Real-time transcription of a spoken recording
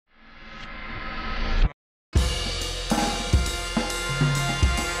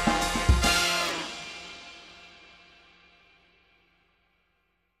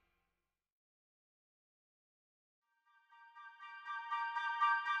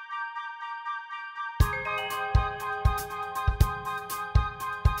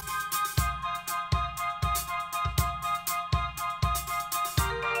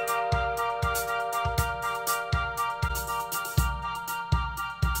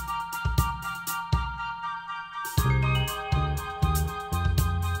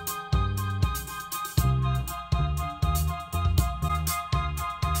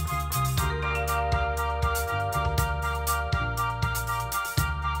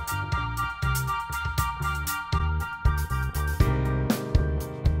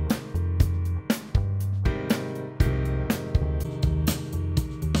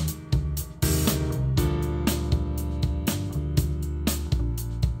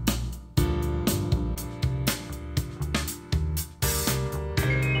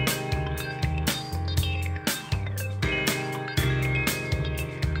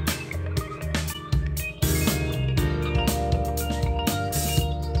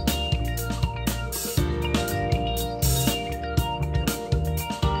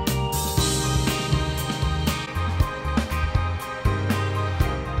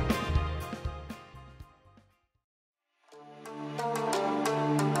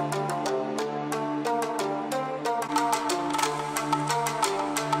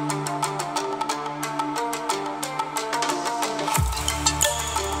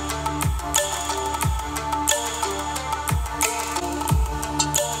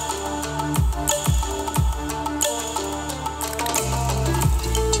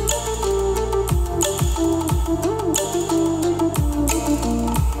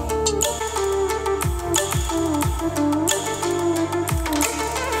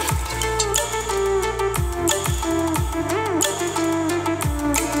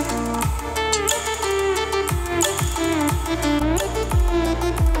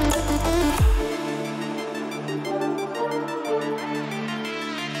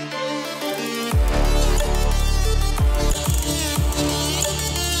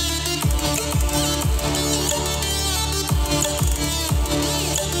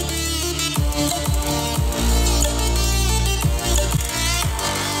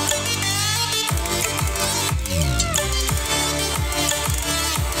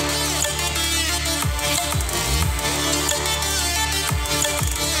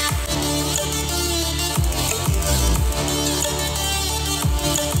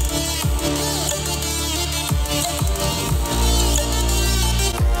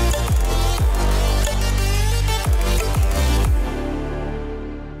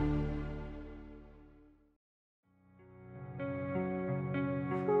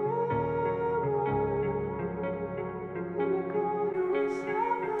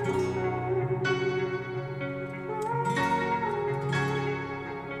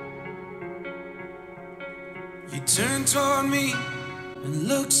turned toward me and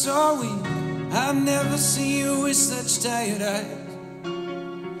looked so weak. I've never seen you with such tired eyes.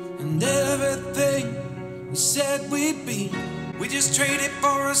 And everything we said we'd be, we just traded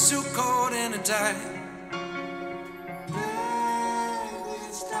for a suit coat and a tie.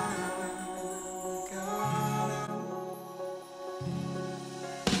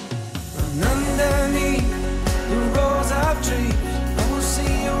 And underneath the rows of trees, I will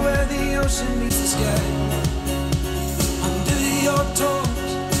see you where the ocean meets the sky. Under your toes,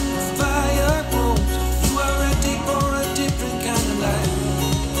 the fire grows. You are ready for a different kind of life.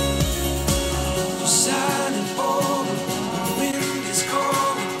 You're shining forward, the wind is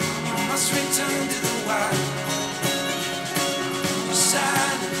calling. You must return to the wild. You're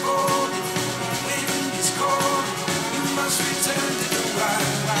shining forward, the wind is calling. You must return to the wild.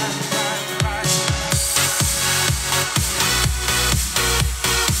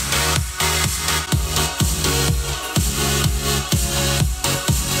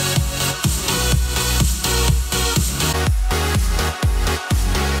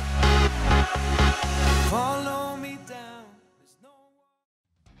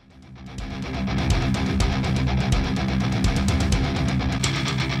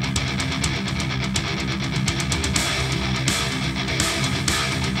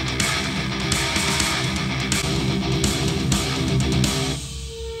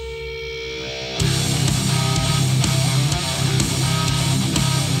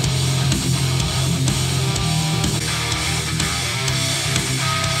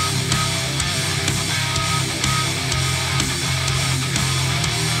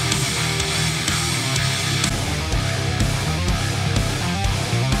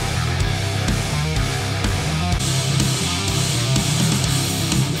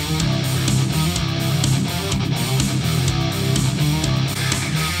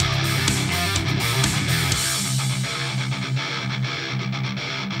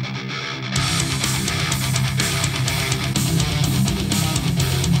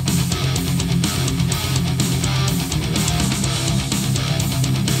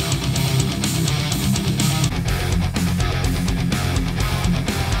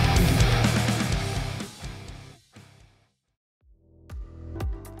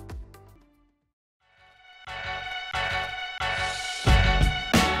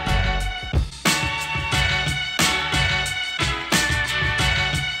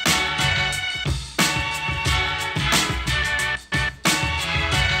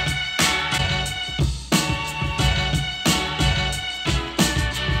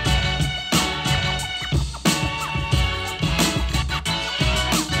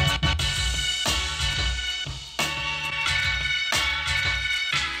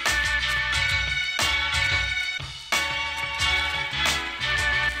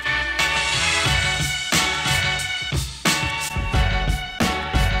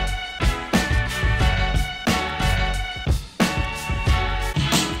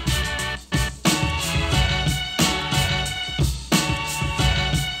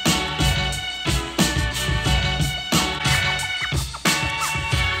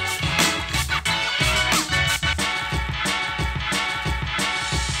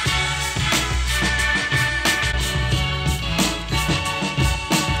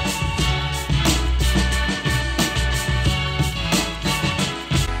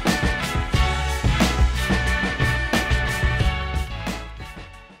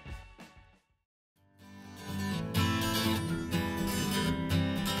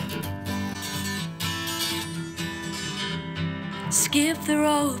 Skip the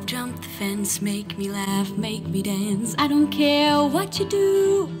rope, jump the fence, make me laugh, make me dance. I don't care what you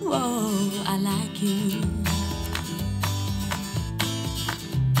do, oh, I like you.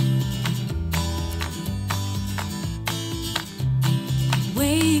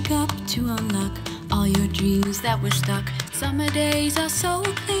 Wake up to unlock all your dreams that were stuck. Summer days are so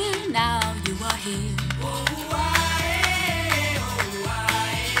clear, now you are here. Whoa.